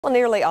Well,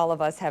 nearly all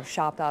of us have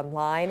shopped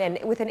online, and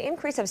with an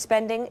increase of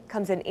spending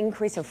comes an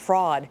increase of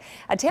fraud.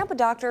 A Tampa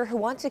doctor who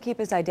wants to keep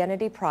his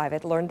identity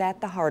private learned that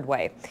the hard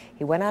way.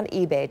 He went on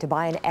eBay to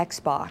buy an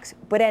Xbox,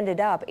 but ended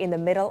up in the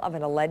middle of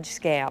an alleged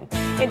scam.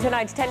 In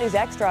tonight's 10 News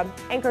Extra,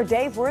 anchor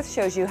Dave Worth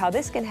shows you how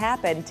this can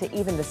happen to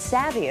even the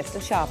savviest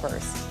of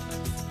shoppers.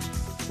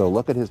 So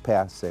look at his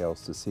past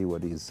sales to see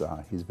what he's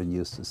been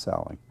used to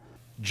selling.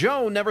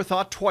 Joe never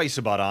thought twice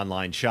about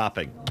online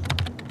shopping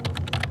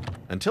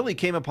until he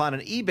came upon an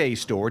eBay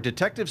store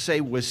detectives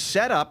say was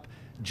set up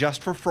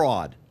just for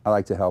fraud. I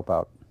like to help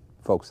out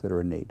folks that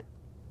are in need,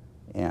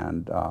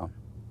 and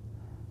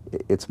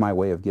it's my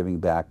way of giving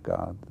back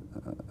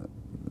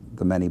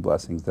the many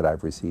blessings that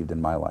I've received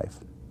in my life.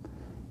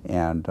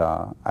 And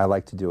I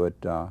like to do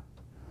it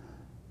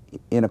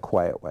in a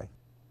quiet way.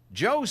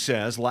 Joe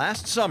says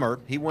last summer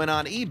he went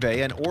on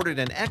eBay and ordered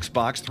an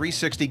Xbox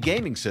 360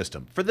 gaming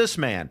system for this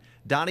man,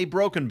 Donnie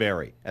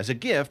Brokenberry, as a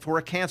gift for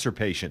a cancer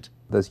patient.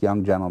 This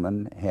young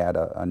gentleman had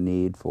a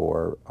need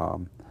for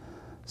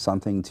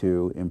something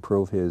to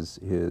improve his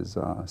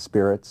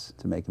spirits,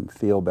 to make him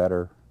feel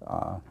better,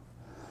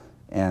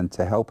 and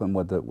to help him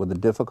with the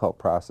difficult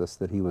process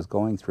that he was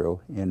going through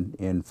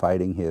in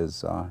fighting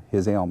his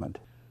ailment.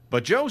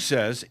 But Joe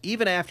says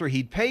even after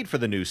he'd paid for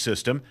the new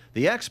system,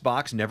 the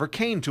Xbox never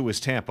came to his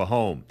Tampa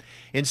home.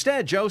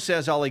 Instead, Joe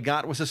says all he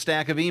got was a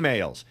stack of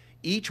emails,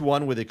 each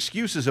one with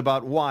excuses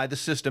about why the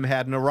system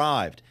hadn't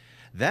arrived.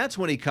 That's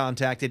when he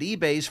contacted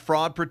eBay's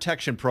fraud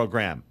protection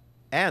program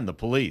and the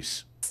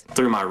police.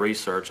 Through my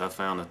research, I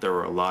found that there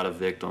were a lot of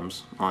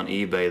victims on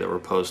eBay that were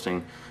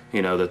posting,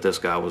 that this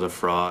guy was a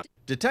fraud.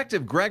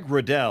 Detective Greg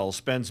Riddell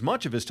spends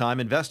much of his time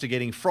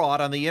investigating fraud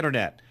on the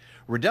internet.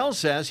 Riddell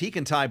says he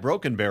can tie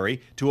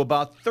Brokenberry to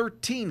about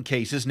 13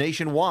 cases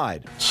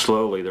nationwide.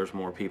 Slowly, there's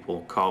more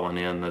people calling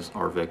in as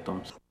our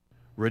victims.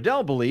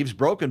 Riddell believes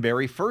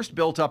Brokenberry first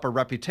built up a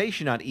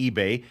reputation on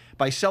eBay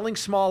by selling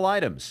small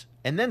items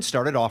and then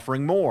started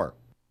offering more.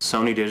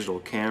 Sony digital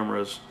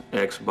cameras,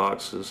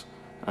 Xboxes,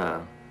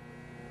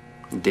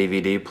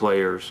 DVD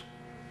players,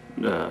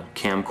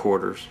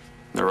 camcorders.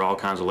 There were all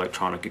kinds of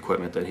electronic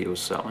equipment that he was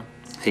selling.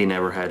 He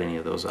never had any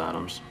of those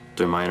items.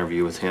 Through my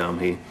interview with him,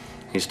 he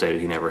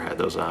stated he never had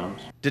those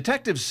items.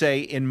 Detectives say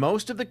in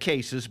most of the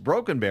cases,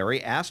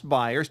 Brokenberry asked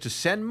buyers to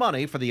send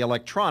money for the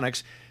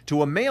electronics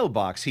to a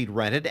mailbox he'd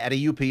rented at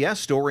a UPS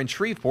store in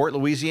Shreveport,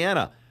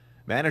 Louisiana.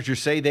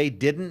 Managers say they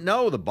didn't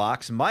know the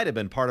box might have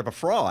been part of a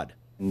fraud.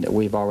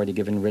 We've already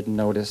given written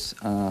notice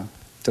to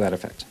that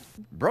effect.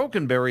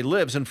 Brokenberry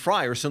lives in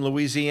Frierson,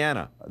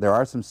 Louisiana. There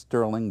are some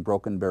sterling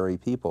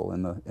Brokenberry people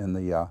in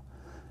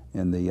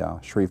the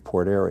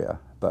Shreveport area,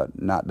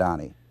 but not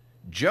Donnie.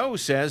 Joe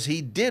says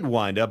he did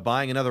wind up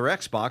buying another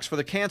Xbox for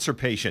the cancer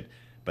patient,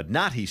 but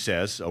not, he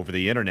says, over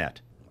the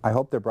internet. I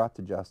hope they're brought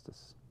to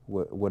justice.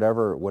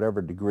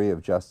 Whatever degree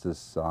of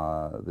justice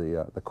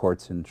the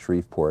courts in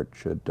Shreveport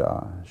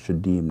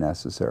should deem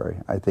necessary.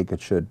 I think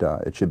it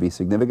should be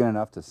significant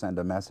enough to send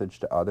a message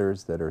to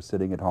others that are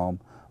sitting at home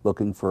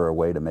looking for a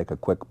way to make a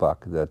quick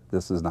buck that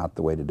this is not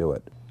the way to do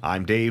it.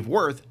 I'm Dave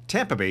Worth,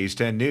 Tampa Bay's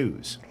 10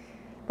 News.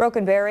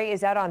 Brokenberry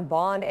is out on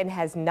bond and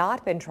has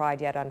not been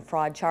tried yet on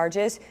fraud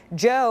charges.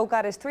 Joe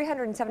got his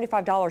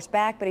 $375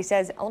 back, but he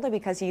says only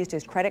because he used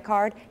his credit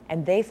card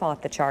and they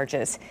fought the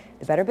charges.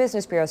 The Better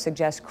Business Bureau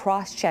suggests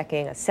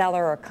cross-checking a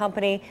seller or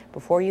company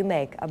before you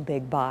make a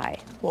big buy.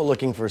 Well,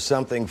 looking for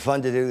something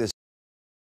fun to do this